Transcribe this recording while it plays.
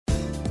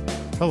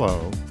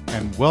Hello,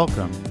 and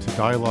welcome to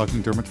Dialogues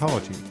in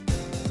Dermatology.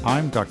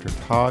 I'm Dr.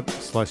 Todd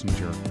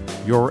Schlesinger,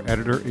 your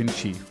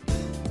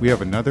editor-in-chief. We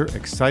have another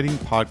exciting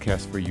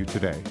podcast for you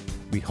today.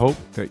 We hope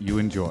that you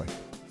enjoy.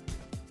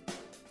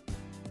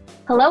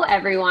 Hello,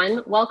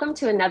 everyone. Welcome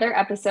to another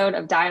episode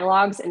of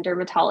Dialogues in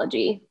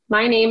Dermatology.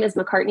 My name is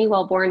McCartney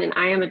Wellborn, and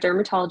I am a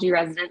dermatology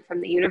resident from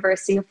the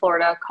University of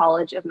Florida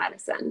College of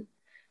Medicine.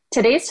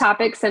 Today's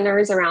topic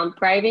centers around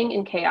thriving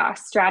in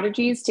chaos,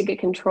 strategies to get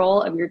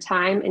control of your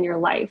time and your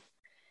life.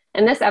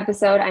 In this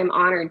episode, I'm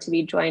honored to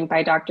be joined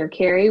by Dr.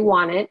 Carrie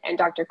Wannett and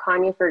Dr.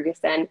 Kanya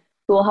Ferguson,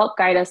 who will help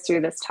guide us through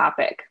this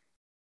topic.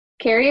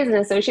 Carrie is an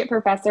associate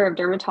professor of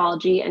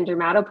dermatology and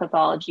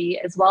dermatopathology,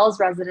 as well as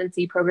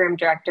residency program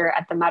director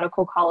at the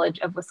Medical College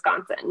of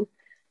Wisconsin.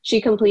 She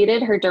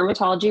completed her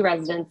dermatology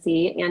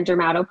residency and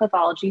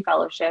dermatopathology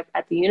fellowship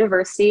at the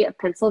University of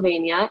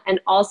Pennsylvania and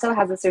also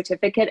has a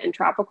certificate in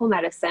tropical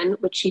medicine,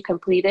 which she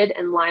completed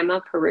in Lima,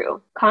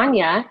 Peru.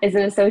 Kanya is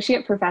an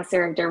associate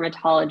professor of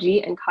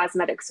dermatology and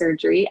cosmetic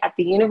surgery at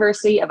the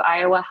University of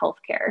Iowa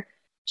Healthcare.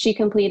 She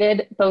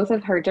completed both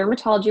of her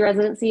dermatology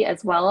residency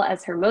as well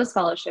as her Mohs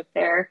fellowship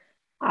there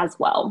as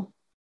well.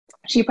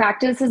 She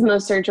practices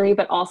Mohs surgery,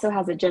 but also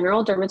has a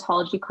general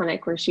dermatology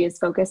clinic where she is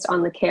focused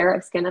on the care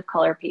of skin of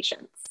color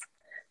patients.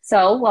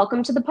 So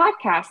welcome to the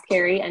podcast,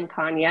 Carrie and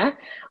Kanya.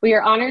 We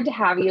are honored to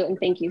have you, and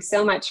thank you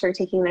so much for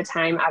taking the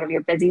time out of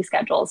your busy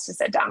schedules to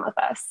sit down with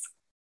us.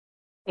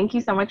 Thank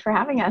you so much for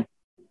having us.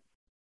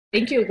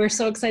 Thank you. We're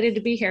so excited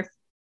to be here.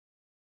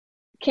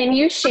 Can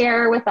you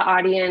share with the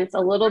audience a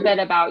little bit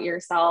about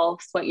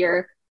yourselves, what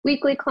your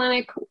weekly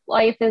clinic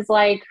life is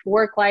like,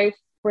 work life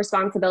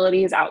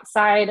responsibilities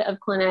outside of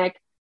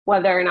clinic,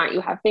 whether or not you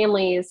have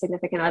families,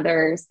 significant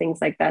others, things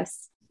like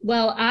this?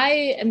 Well,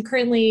 I am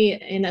currently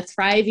in a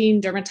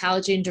thriving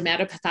dermatology and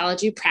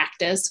dermatopathology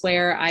practice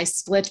where I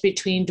split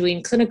between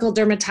doing clinical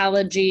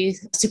dermatology,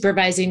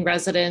 supervising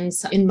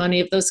residents in many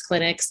of those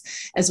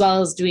clinics, as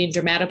well as doing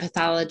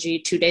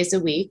dermatopathology 2 days a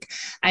week.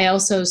 I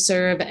also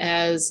serve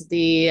as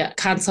the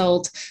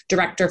consult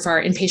director for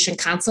our inpatient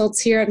consults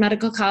here at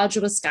Medical College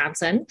of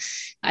Wisconsin.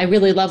 I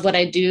really love what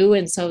I do,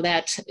 and so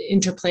that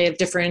interplay of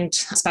different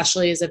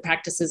specialties and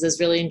practices is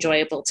really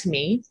enjoyable to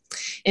me.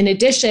 In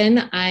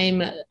addition,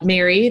 I'm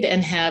married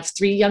and have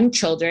 3 young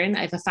children.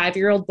 I have a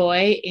 5-year-old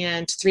boy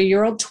and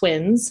 3-year-old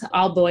twins,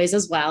 all boys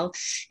as well.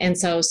 And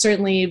so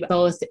certainly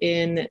both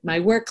in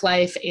my work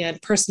life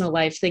and personal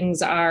life,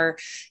 things are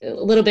a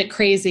little bit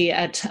crazy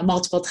at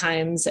multiple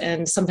times.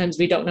 And sometimes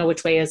we don't know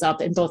which way is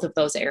up in both of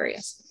those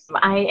areas.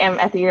 I am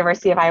at the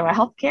University of Iowa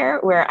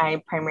Healthcare, where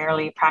I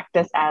primarily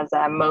practice as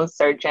a Mohs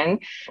surgeon.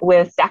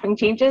 With staffing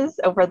changes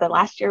over the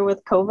last year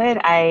with COVID,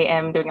 I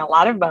am doing a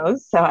lot of Mohs.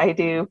 So I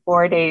do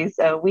 4 days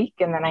a week,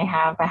 and then I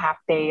have a half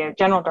day of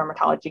general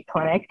dermatology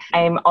clinic.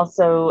 I'm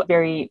also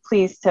very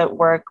pleased to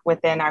work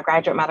within our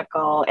graduate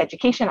medical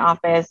education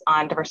office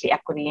on diversity,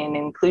 equity, and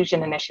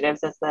inclusion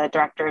initiatives as the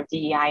director of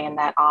DEI in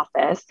that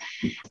office.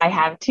 I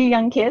have 2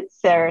 young kids.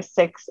 They're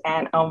 6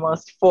 and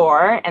almost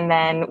 4. And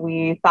then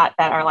we thought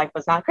that our life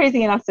was not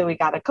crazy enough, so we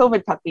got a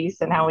COVID puppy.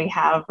 So now we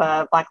have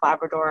a Black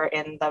Labrador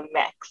in the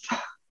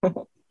mix.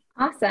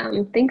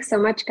 Awesome. Thanks so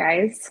much,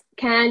 guys.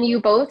 Can you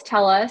both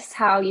tell us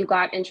how you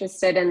got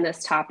interested in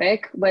this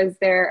topic? Was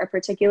there a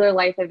particular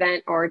life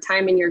event or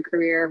time in your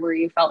career where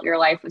you felt your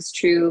life was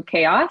true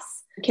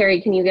chaos?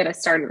 Carrie, can you get us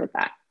started with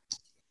that?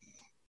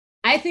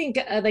 I think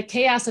the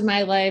chaos in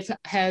my life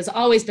has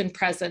always been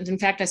present. In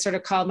fact, I sort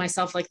of call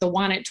myself like the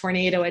Wannett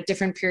tornado at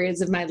different periods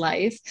of my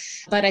life.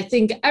 But I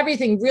think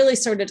everything really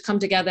started to come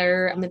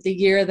together at the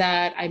year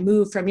that I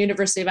moved from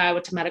University of Iowa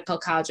to Medical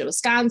College of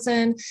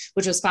Wisconsin,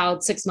 which was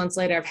followed 6 months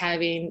later of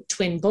having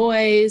twin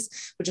boys,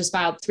 which was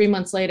followed 3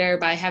 months later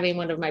by having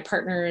one of my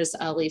partners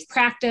leave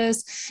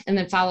practice, and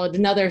then followed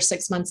another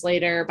 6 months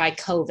later by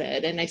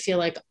COVID. And I feel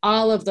like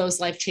all of those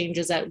life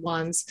changes at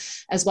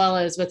once, as well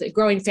as with a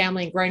growing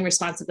family and growing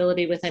responsibility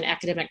within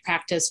academic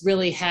practice,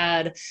 really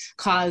had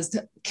caused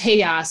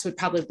chaos, would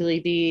probably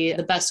be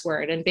the best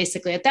word. And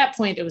basically at that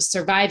point, it was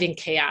surviving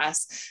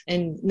chaos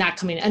and not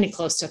coming any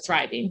close to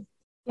thriving.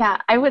 Yeah,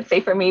 I would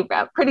say for me,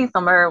 pretty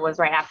summer was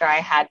right after I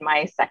had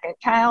my second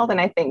child.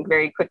 And I think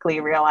very quickly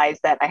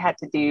realized that I had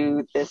to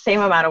do the same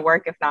amount of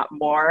work, if not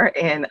more,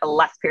 in a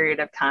less period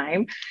of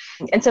time.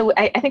 And so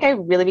I think I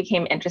really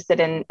became interested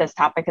in this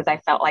topic because I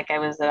felt like I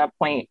was at a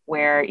point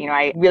where,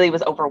 I really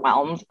was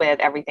overwhelmed with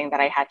everything that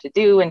I had to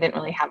do and didn't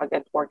really have a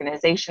good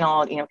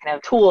organizational, kind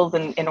of tools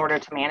in order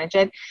to manage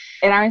it.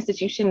 In our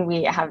institution,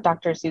 we have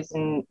Dr.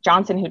 Susan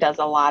Johnson, who does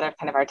a lot of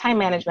kind of our time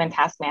management,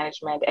 task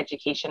management,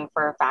 education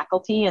for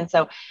faculty. And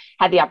so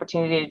had the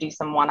opportunity to do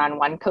some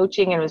one-on-one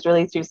coaching. And it was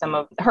really through some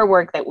of her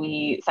work that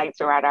we cite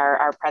throughout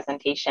our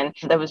presentation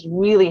that was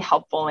really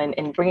helpful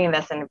in bringing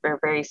this in a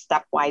very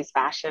stepwise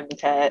fashion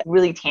to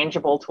really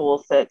tangible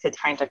tools to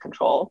trying to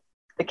control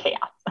the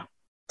chaos.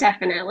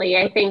 Definitely.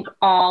 I think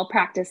all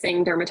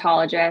practicing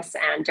dermatologists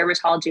and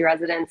dermatology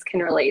residents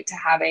can relate to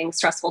having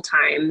stressful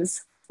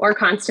times or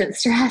constant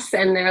stress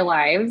in their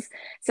lives.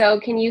 So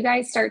can you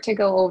guys start to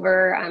go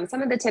over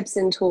some of the tips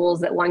and tools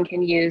that one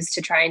can use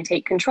to try and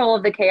take control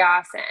of the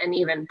chaos and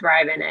even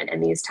thrive in it in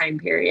these time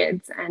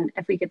periods? And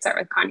if we could start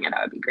with Kanya,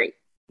 that would be great.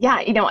 Yeah,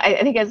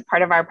 I think as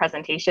part of our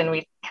presentation,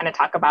 we kind of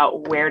talk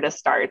about where to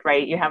start,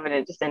 right? You have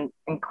just an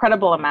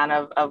incredible amount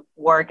of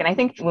work. And I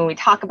think when we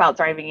talk about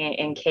thriving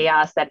in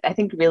chaos, that I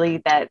think really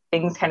that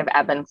things kind of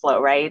ebb and flow,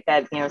 right?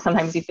 That,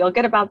 sometimes you feel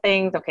good about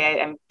things. Okay,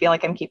 I feel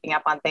like I'm keeping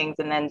up on things.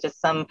 And then just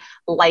some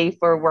life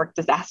or work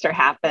disaster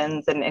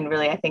happens and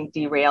really, I think,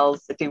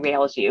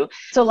 derails you.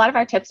 So a lot of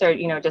our tips are,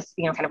 just,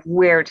 kind of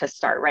where to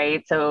start,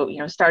 right? So,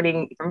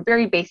 starting from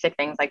very basic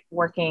things like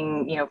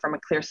working, from a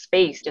clear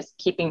space, just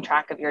keeping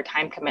track of your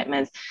time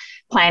commitments,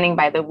 planning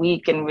by the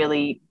week and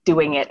really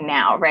doing it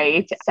now,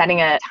 right?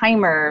 Setting a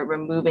timer,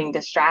 removing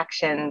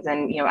distractions,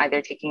 and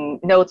either taking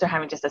notes or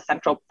having just a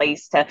central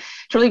place to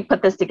really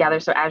put this together.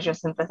 So as you're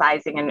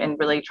synthesizing and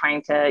really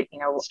trying to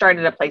start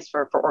at a place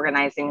for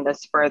organizing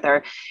this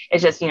further,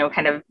 is just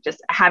kind of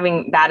just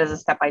having that as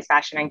a stepwise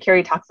fashion. And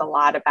Carrie talks a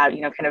lot about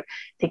kind of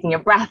taking a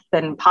breath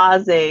and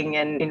pausing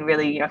and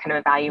really kind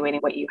of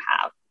evaluating what you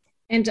have.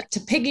 And to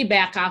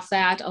piggyback off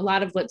that, a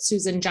lot of what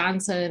Susan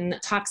Johnson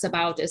talks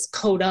about is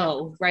code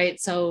O, right?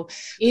 So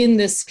in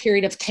this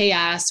period of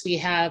chaos, we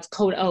have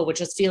code O, which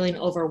is feeling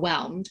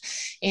overwhelmed.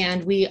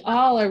 And we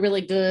all are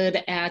really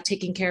good at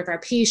taking care of our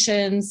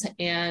patients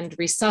and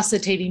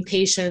resuscitating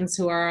patients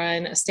who are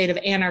in a state of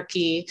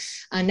anarchy.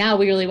 Now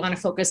we really want to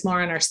focus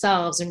more on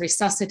ourselves and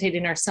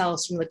resuscitating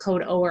ourselves from the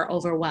code O or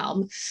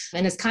overwhelm.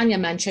 And as Kanya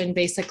mentioned,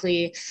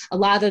 basically, a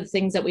lot of the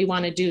things that we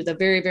want to do, the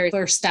very, very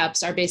first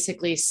steps are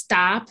basically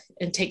stop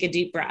and take a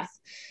deep breath.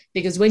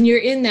 Because when you're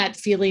in that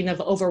feeling of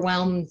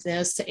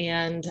overwhelmedness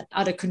and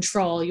out of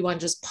control, you want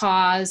to just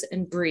pause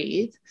and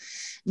breathe.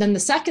 Then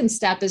the second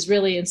step is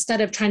really, instead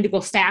of trying to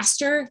go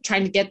faster,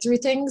 trying to get through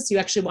things, you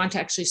actually want to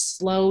actually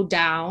slow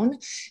down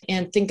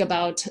and think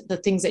about the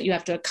things that you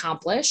have to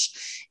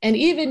accomplish. And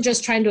even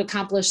just trying to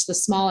accomplish the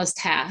smallest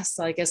tasks,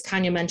 like as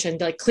Kanya mentioned,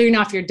 like clearing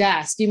off your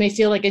desk, you may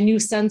feel like a new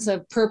sense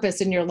of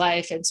purpose in your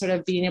life and sort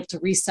of being able to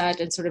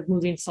reset and sort of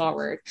moving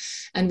forward.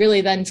 And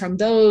really then from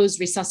those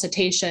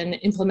resuscitation,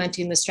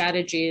 implementing the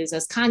strategies,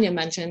 as Kanya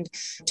mentioned,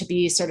 to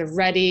be sort of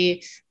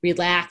ready,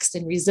 relaxed,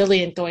 and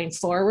resilient going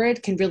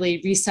forward can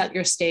really reset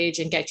your stage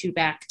and get you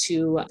back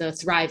to the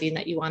thriving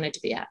that you wanted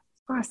to be at.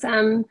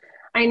 Awesome.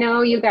 I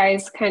know you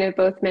guys kind of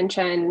both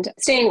mentioned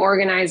staying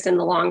organized in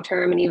the long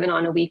term and even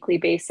on a weekly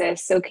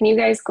basis. So can you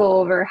guys go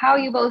over how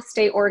you both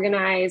stay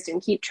organized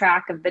and keep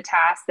track of the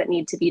tasks that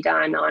need to be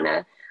done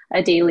on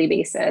a daily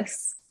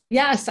basis?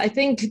 Yes, I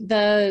think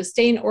the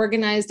staying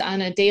organized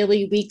on a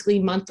daily, weekly,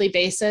 monthly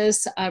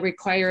basis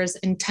requires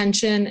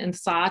intention and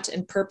thought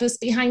and purpose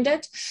behind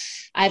it.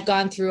 I've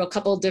gone through a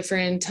couple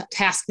different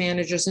task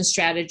managers and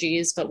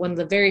strategies, but one of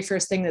the very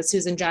first thing that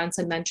Susan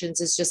Johnson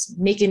mentions is just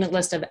making a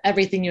list of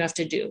everything you have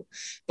to do,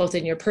 both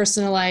in your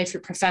personal life,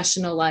 your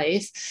professional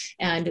life,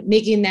 and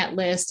making that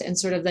list and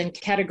sort of then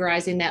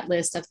categorizing that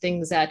list of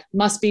things that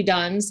must be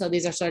done. So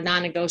these are sort of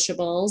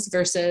non-negotiables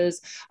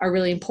versus are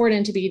really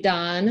important to be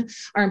done,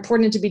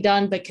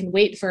 but can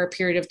wait for a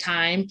period of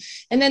time.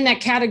 And then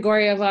that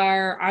category of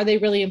are they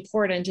really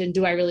important and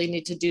do I really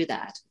need to do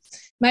that?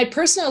 My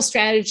personal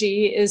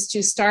strategy is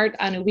to start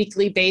on a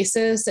weekly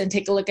basis and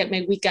take a look at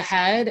my week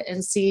ahead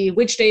and see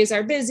which days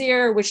are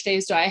busier, which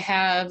days do I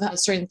have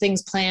certain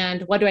things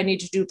planned, what do I need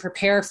to do to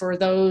prepare for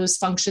those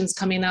functions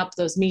coming up,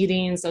 those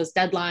meetings, those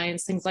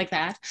deadlines, things like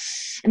that.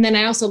 And then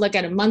I also look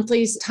at a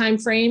monthly time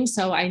frame.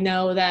 So I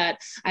know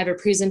that I have a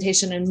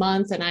presentation in a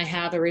month and I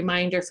have a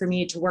reminder for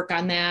me to work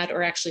on that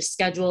or actually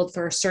scheduled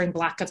for a certain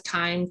block of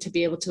time to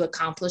be able to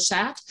accomplish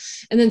that.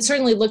 And then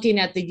certainly looking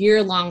at the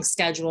year-long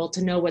schedule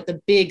to know what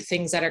the big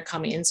things that are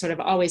coming and sort of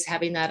always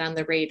having that on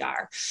the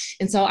radar.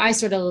 And so I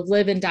sort of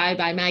live and die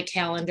by my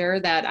calendar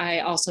that I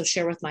also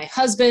share with my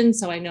husband.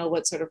 So I know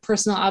what sort of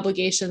personal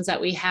obligations that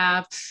we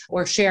have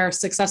or share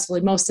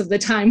successfully most of the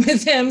time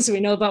with him. So we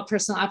know about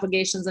personal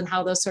obligations and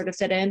how those sort of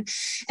fit in.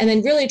 And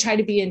then really try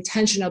to be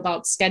intentional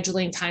about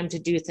scheduling time to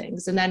do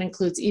things. And that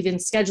includes even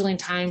scheduling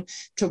time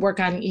to work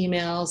on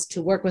emails,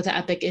 to work with the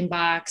Epic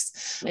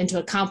inbox, and to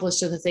accomplish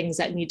the things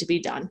that need to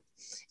be done.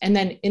 And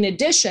then in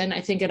addition,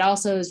 I think it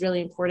also is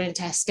really important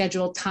to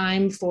schedule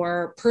time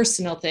for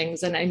personal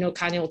things. And I know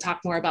Kanya will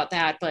talk more about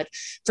that, but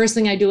first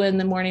thing I do in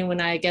the morning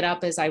when I get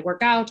up is I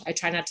work out. I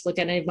try not to look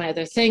at any of my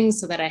other things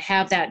so that I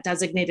have that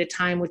designated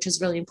time, which is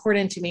really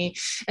important to me.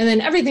 And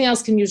then everything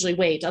else can usually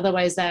wait.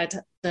 Otherwise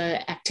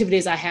the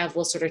activities I have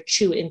will sort of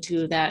chew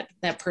into that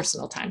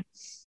personal time.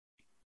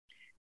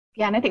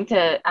 Yeah, and I think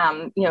to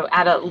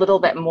add a little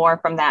bit more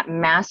from that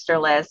master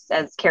list,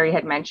 as Carrie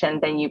had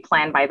mentioned, then you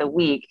plan by the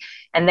week,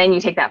 and then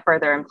you take that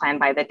further and plan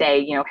by the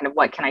day. Kind of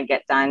what can I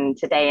get done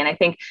today? And I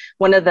think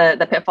one of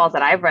the pitfalls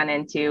that I've run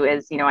into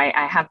is,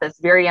 I have this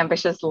very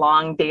ambitious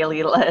long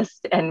daily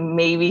list, and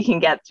maybe can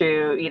get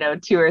through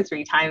 2 or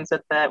 3 times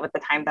with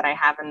the time that I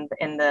have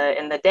in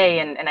the day,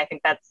 and I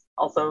think that's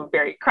also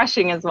very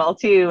crushing as well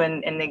too.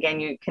 And again,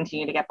 you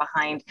continue to get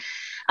behind.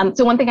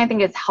 So one thing I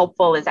think is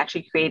helpful is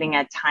actually creating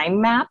a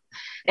time map,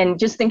 and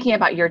just thinking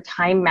about your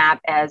time map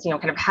as,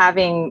 kind of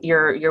having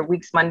your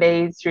weeks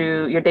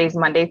your days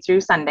Monday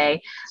through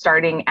Sunday,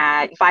 starting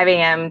at 5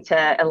 a.m.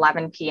 to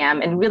 11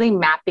 p.m. and really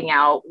mapping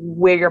out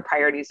where your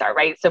priorities are,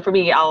 right? So for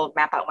me, I'll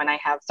map out when I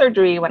have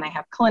surgery, when I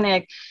have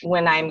clinic,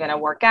 when I'm going to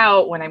work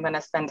out, when I'm going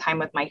to spend time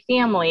with my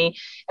family.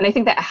 And I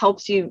think that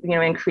helps you,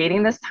 in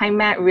creating this time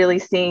map, really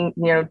seeing,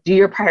 do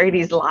your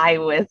priorities lie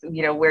with,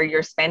 where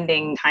you're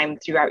spending time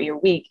throughout your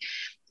week.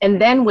 And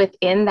then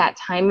within that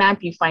time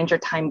map, you find your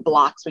time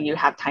blocks where you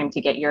have time to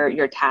get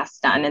your tasks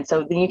done. And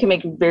so then you can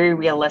make very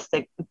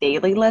realistic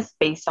daily lists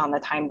based on the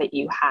time that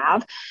you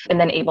have, and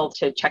then able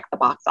to check the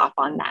box off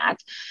on that.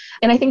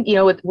 And I think,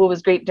 what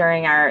was great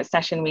during our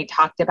session, we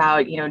talked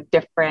about,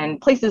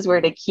 different places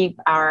where to keep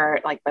our,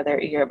 like whether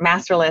your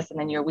master list and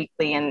then your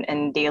weekly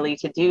and daily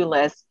to-do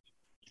list.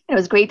 It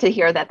was great to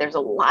hear that there's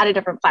a lot of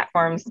different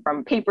platforms,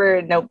 from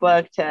paper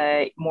notebook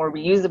to more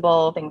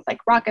reusable things like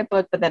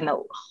Rocketbook, but then a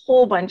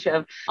whole bunch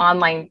of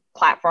online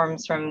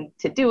platforms, from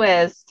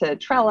Todoist to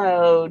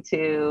Trello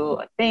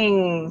to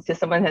Things to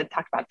someone had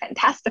talked about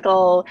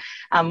Fantastical,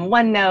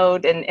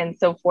 OneNote, and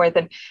so forth.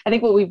 And I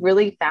think what we've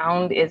really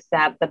found is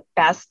that the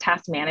best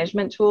task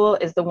management tool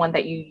is the one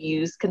that you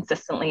use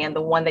consistently, and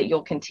the one that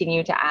you'll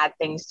continue to add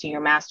things to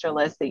your master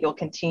list, that you'll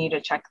continue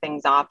to check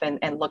things off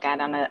and look at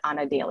on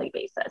a daily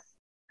basis.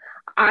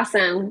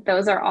 Awesome.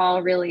 Those are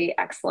all really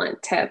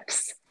excellent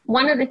tips.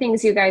 One of the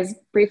things you guys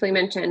briefly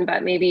mentioned,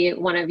 but maybe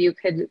one of you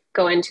could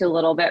go into a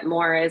little bit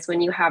more, is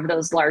when you have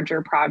those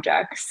larger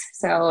projects.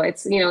 So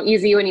it's,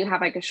 easy when you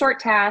have like a short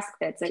task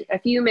that's a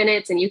few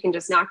minutes and you can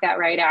just knock that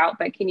right out.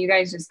 But can you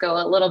guys just go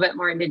a little bit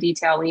more into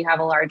detail when you have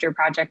a larger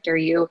project? Are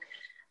you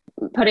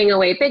putting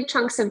away big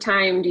chunks of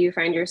time? Do you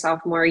find yourself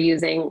more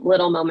using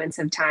little moments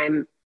of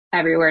time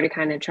everywhere to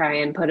kind of try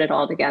and put it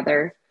all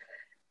together?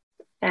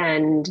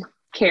 And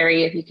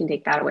Carrie, if you can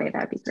take that away,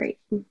 that'd be great.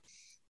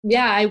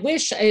 Yeah, I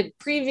wish a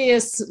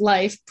previous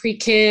life,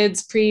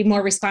 pre-kids,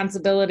 more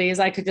responsibilities,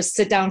 I could just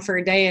sit down for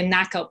a day and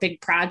knock out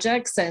big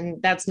projects,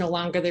 and that's no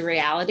longer the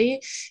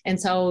reality.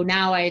 And so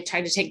now I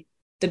try to take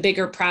the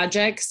bigger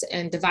projects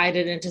and divide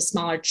it into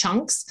smaller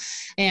chunks,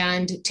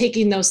 and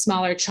taking those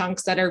smaller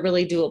chunks that are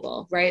really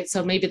doable, right?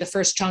 So maybe the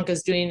first chunk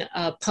is doing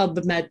a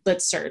PubMed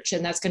lit search,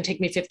 and that's going to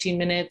take me 15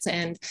 minutes.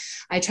 And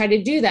I try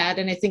to do that.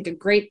 And I think a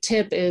great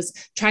tip is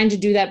trying to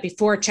do that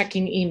before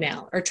checking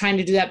email, or trying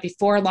to do that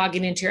before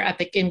logging into your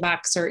Epic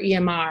Inbox or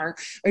EMR,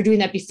 or doing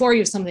that before you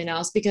have something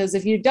else. Because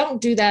if you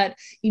don't do that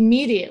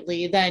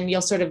immediately, then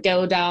you'll sort of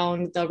go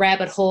down the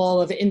rabbit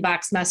hole of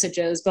inbox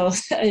messages,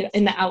 both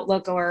in the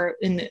Outlook or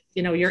in,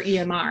 your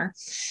EMR.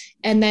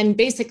 And then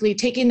basically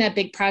taking that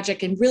big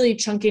project and really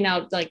chunking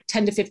out like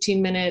 10 to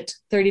 15 minute,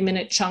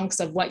 30-minute chunks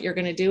of what you're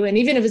going to do. And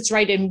even if it's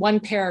right in one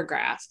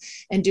paragraph,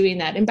 and doing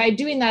that. And by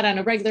doing that on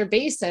a regular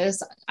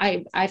basis,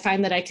 I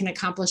find that I can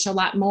accomplish a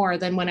lot more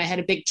than when I had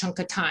a big chunk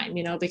of time,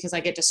 because I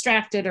get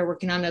distracted or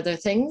working on other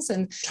things.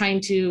 And trying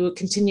to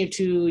continue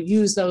to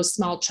use those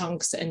small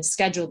chunks and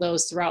schedule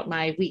those throughout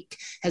my week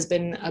has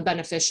been a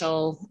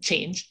beneficial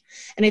change.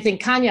 And I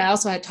think Kanya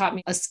also had taught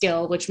me a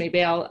skill, which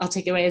maybe I'll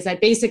take away, is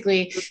that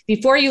basically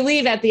before you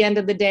leave at the end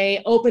of the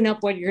day, open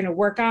up what you're going to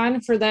work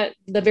on for the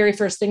very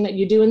first thing that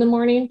you do in the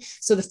morning.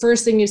 So the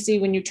first thing you see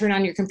when you turn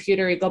on your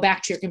computer, you go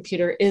back to your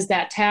computer, is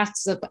that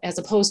task, as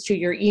opposed to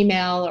your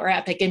email or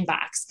Epic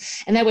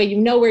Inbox. And that way,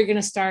 where you're going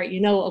to start,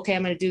 okay,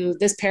 I'm going to do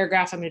this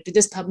paragraph, I'm going to do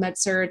this PubMed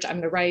search, I'm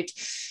going to write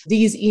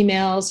these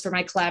emails for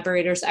my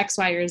collaborators, X,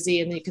 Y, or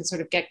Z, and then you can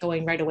sort of get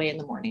going right away in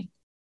the morning.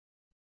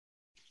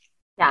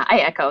 Yeah, I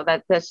echo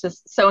that. That's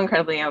just so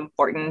incredibly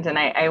important. And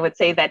I would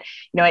say that,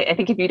 I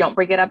think if you don't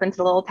break it up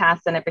into little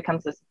tasks, then it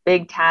becomes this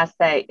big task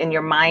that in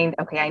your mind,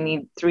 okay, I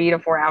need 3 to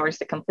 4 hours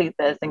to complete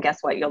this. And guess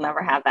what? You'll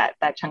never have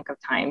that chunk of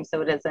time.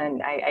 So it is,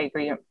 I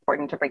agree,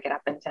 important to break it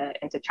up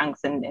into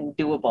chunks and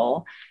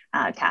doable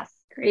tasks.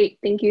 Great.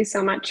 Thank you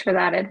so much for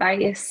that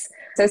advice.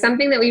 So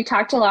something that we've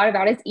talked a lot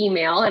about is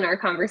email in our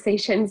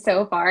conversation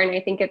so far. And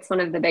I think it's one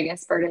of the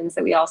biggest burdens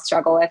that we all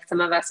struggle with. Some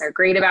of us are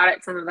great about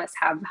it. Some of us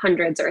have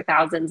hundreds or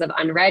thousands of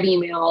unread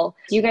email.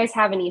 Do you guys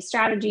have any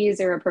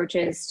strategies or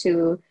approaches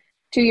to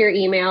your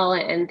email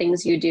and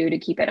things you do to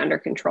keep it under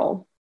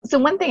control? So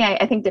one thing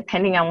I think,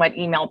 depending on what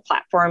email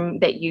platform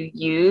that you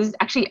use,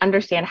 actually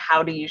understand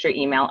how to use your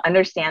email,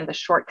 understand the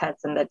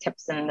shortcuts and the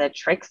tips and the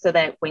tricks, so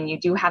that when you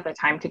do have the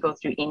time to go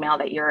through email,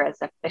 that you're as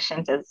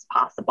efficient as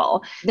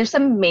possible. There's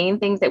some main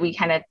things that we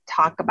kind of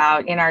talk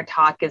about in our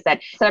talk, is that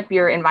set up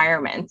your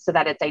environment so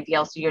that it's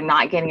ideal. So you're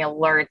not getting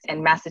alerts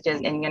and messages,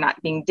 and you're not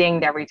being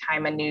dinged every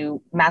time a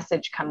new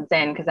message comes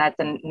in, because that's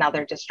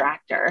another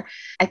distractor.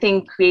 I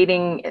think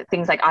creating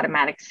things like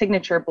automatic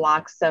signature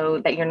blocks, so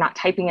that you're not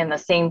typing in the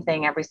same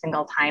thing every every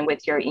single time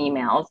with your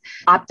emails.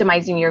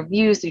 Optimizing your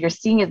view so you're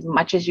seeing as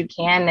much as you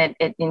can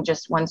in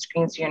just one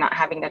screen, so you're not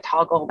having to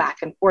toggle back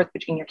and forth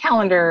between your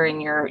calendar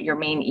and your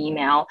main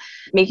email.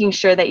 Making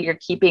sure that you're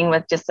keeping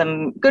with just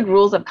some good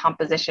rules of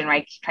composition,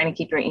 right? Trying to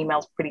keep your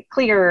emails pretty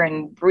clear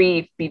and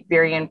brief, be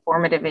very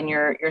informative in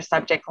your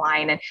subject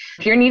line. And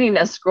if you're needing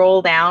to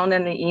scroll down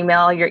in the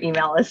email, your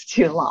email is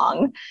too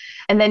long.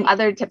 And then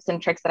other tips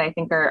and tricks that I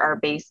think are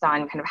based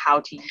on kind of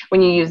how to,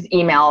 when you use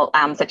email,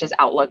 such as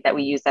Outlook that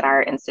we use at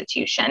our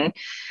institution.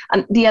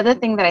 The other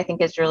thing that I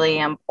think is really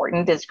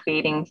important is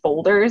creating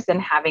folders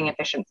and having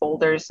efficient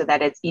folders so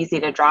that it's easy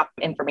to drop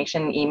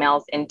information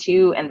emails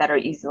into and that are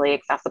easily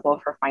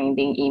accessible for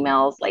finding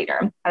emails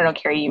later. I don't know,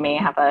 Carrie, you may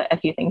have a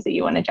few things that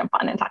you want to jump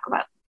on and talk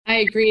about. I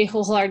agree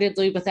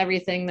wholeheartedly with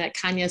everything that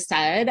Kanya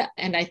said.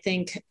 And I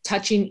think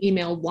touching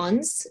email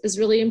once is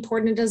really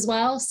important as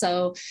well.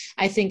 So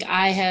I think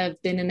I have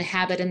been in the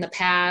habit in the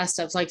past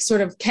of like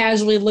sort of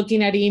casually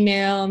looking at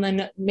email and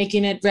then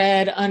making it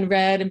read,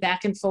 unread, and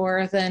back and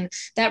forth. And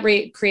that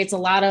creates a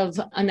lot of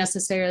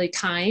unnecessary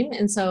time.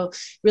 And so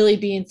really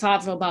being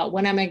thoughtful about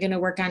when am I going to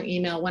work on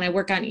email? When I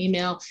work on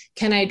email,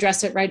 can I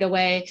address it right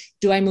away?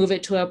 Do I move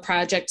it to a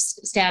project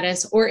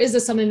status? Or is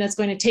this something that's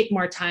going to take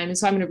more time? And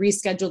so I'm going to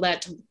reschedule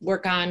that to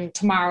work on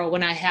tomorrow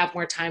when I have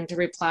more time to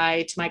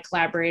reply to my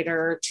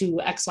collaborator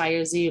to X, Y,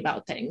 or Z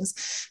about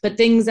things. But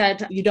things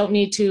that you don't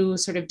need to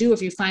sort of do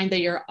if you find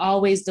that you're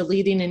always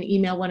deleting an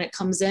email when it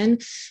comes in,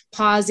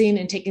 pausing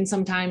and taking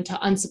some time to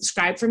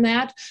unsubscribe from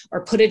that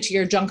or put it to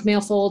your junk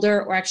mail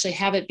folder or actually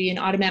have it be an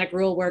automatic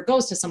rule where it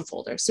goes to some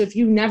folder. So if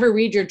you never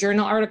read your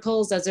journal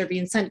articles as they're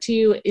being sent to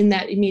you in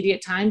that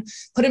immediate time,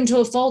 put them to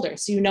a folder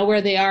so you know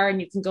where they are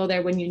and you can go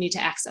there when you need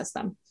to access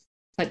them.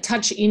 But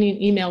touching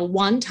email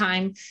one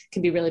time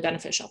can be really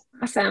beneficial.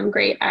 Awesome.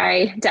 Great.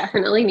 I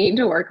definitely need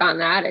to work on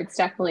that. It's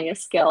definitely a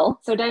skill.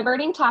 So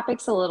diverting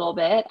topics a little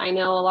bit. I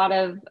know a lot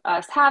of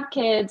us have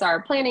kids,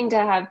 are planning to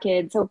have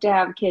kids, hope to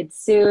have kids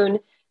soon.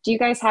 Do you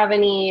guys have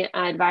any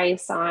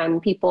advice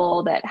on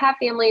people that have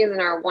families and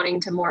are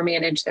wanting to more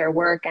manage their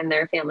work and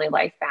their family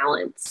life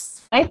balance?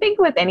 I think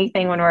with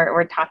anything when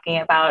we're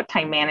talking about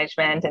time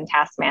management and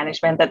task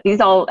management, that these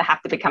all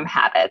have to become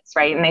habits,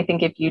 right? And I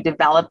think if you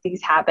develop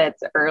these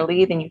habits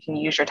early, then you can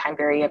use your time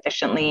very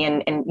efficiently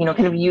and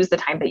kind of use the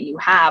time that you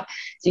have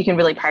so you can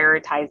really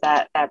prioritize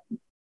that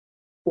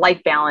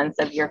life balance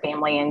of your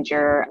family and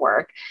your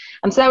work.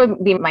 So that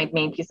would be my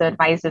main piece of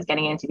advice, is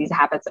getting into these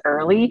habits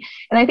early.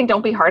 And I think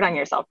don't be hard on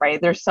yourself, right?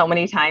 There's so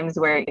many times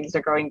where things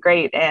are going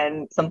great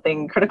and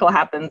something critical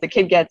happens, the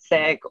kid gets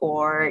sick,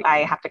 or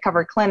I have to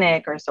cover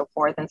clinic or so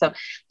forth. And so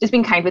just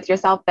being kind with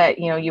yourself that,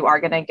 you are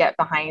going to get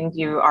behind,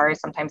 you are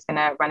sometimes going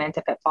to run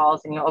into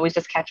pitfalls, and you'll always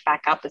just catch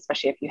back up,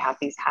 especially if you have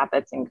these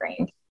habits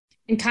ingrained.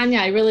 And Kanya,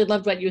 I really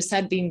loved what you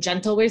said, being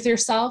gentle with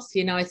yourself.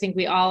 I think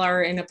we all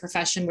are in a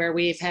profession where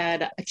we've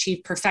had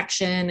achieved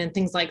perfection and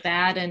things like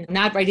that, and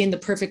not writing the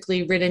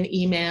perfectly written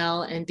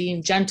email and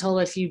being gentle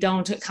if you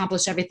don't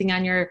accomplish everything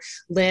on your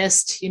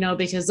list,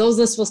 because those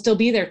lists will still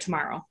be there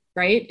tomorrow.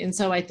 Right. And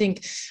so I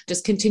think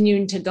just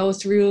continuing to go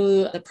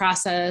through the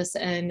process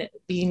and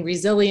being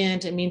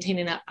resilient and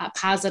maintaining a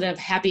positive,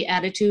 happy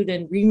attitude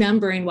and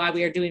remembering why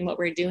we are doing what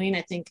we're doing,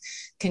 I think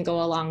can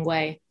go a long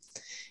way.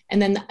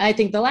 And then I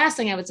think the last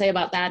thing I would say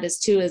about that is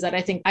that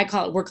I think I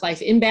call it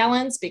work-life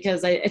imbalance,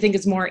 because I think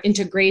it's more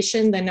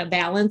integration than a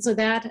balance of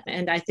that.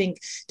 And I think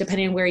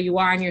depending on where you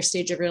are in your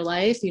stage of your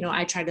life,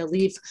 I try to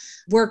leave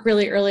work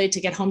really early to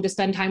get home to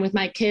spend time with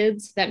my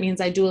kids. That means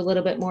I do a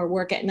little bit more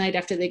work at night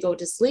after they go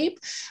to sleep,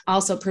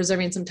 also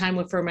preserving some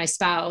time for my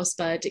spouse.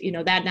 But,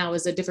 that now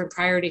is a different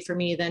priority for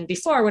me than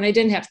before when I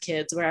didn't have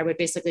kids, where I would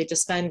basically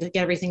just get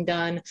everything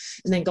done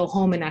and then go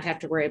home and not have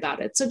to worry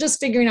about it. So just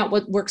figuring out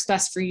what works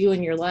best for you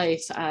in your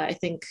life. I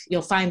think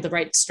you'll find the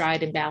right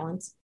stride and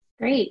balance.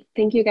 Great.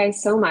 Thank you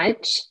guys so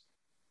much.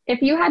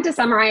 If you had to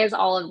summarize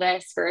all of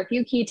this for a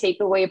few key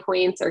takeaway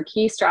points or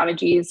key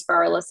strategies for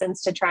our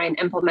listeners to try and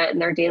implement in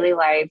their daily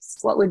lives,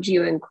 what would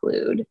you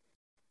include?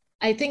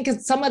 I think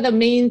some of the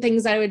main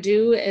things I would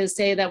do is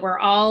say that we're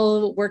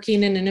all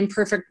working in an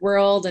imperfect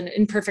world and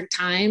imperfect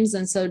times.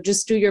 And so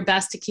just do your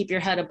best to keep your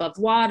head above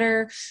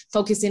water,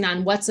 focusing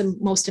on what's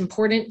most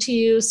important to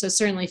you. So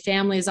certainly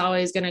family is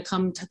always going to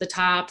come to the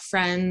top,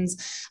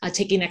 friends,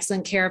 taking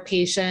excellent care of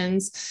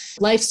patients.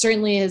 Life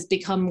certainly has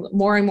become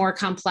more and more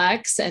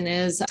complex. And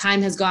as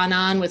time has gone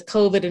on with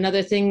COVID and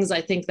other things,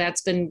 I think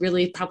that's been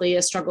really probably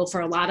a struggle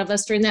for a lot of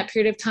us during that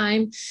period of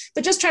time.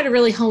 But just try to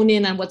really hone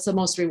in on what's the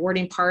most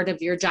rewarding part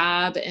of your job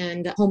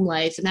and home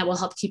life, and that will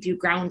help keep you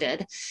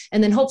grounded.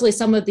 And then hopefully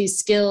some of these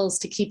skills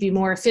to keep you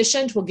more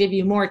efficient will give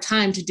you more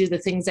time to do the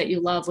things that you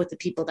love with the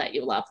people that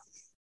you love.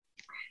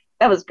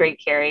 That was great,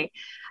 Carrie.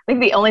 I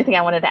think the only thing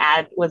I wanted to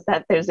add was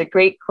that there's a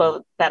great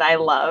quote that I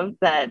love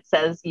that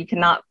says, "You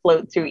cannot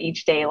float through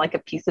each day like a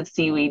piece of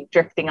seaweed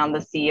drifting on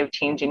the sea of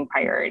changing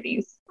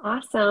priorities."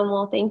 Awesome.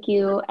 Well, thank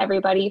you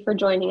everybody for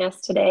joining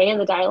us today in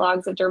the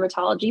Dialogues of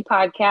Dermatology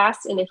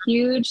podcast. And a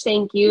huge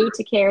thank you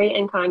to Carrie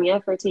and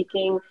Kanya for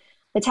taking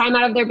the time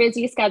out of their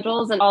busy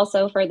schedules and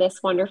also for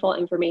this wonderful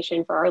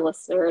information for our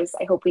listeners.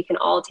 I hope we can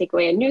all take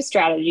away a new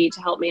strategy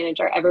to help manage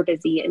our ever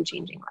busy and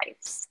changing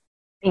lives.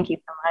 Thank you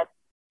so much.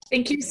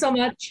 Thank you so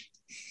much.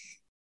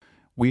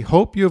 We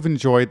hope you have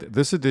enjoyed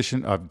this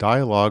edition of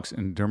Dialogues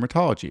in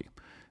Dermatology.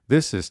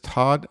 This is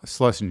Todd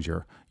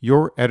Schlesinger,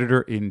 your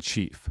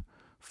editor-in-chief.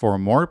 For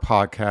more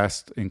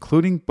podcasts,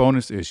 including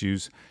bonus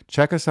issues,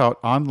 check us out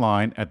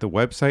online at the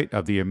website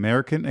of the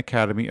American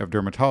Academy of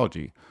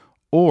Dermatology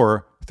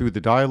or through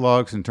the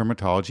Dialogues in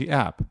Dermatology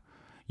app.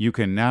 You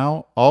can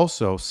now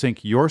also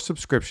sync your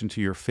subscription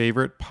to your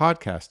favorite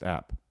podcast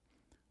app.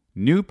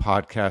 New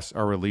podcasts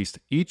are released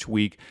each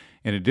week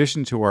in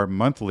addition to our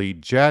monthly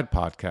JAD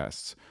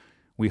podcasts.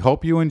 We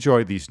hope you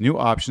enjoy these new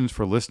options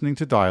for listening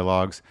to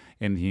dialogues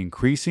and the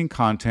increasing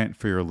content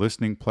for your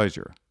listening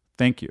pleasure.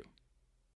 Thank you.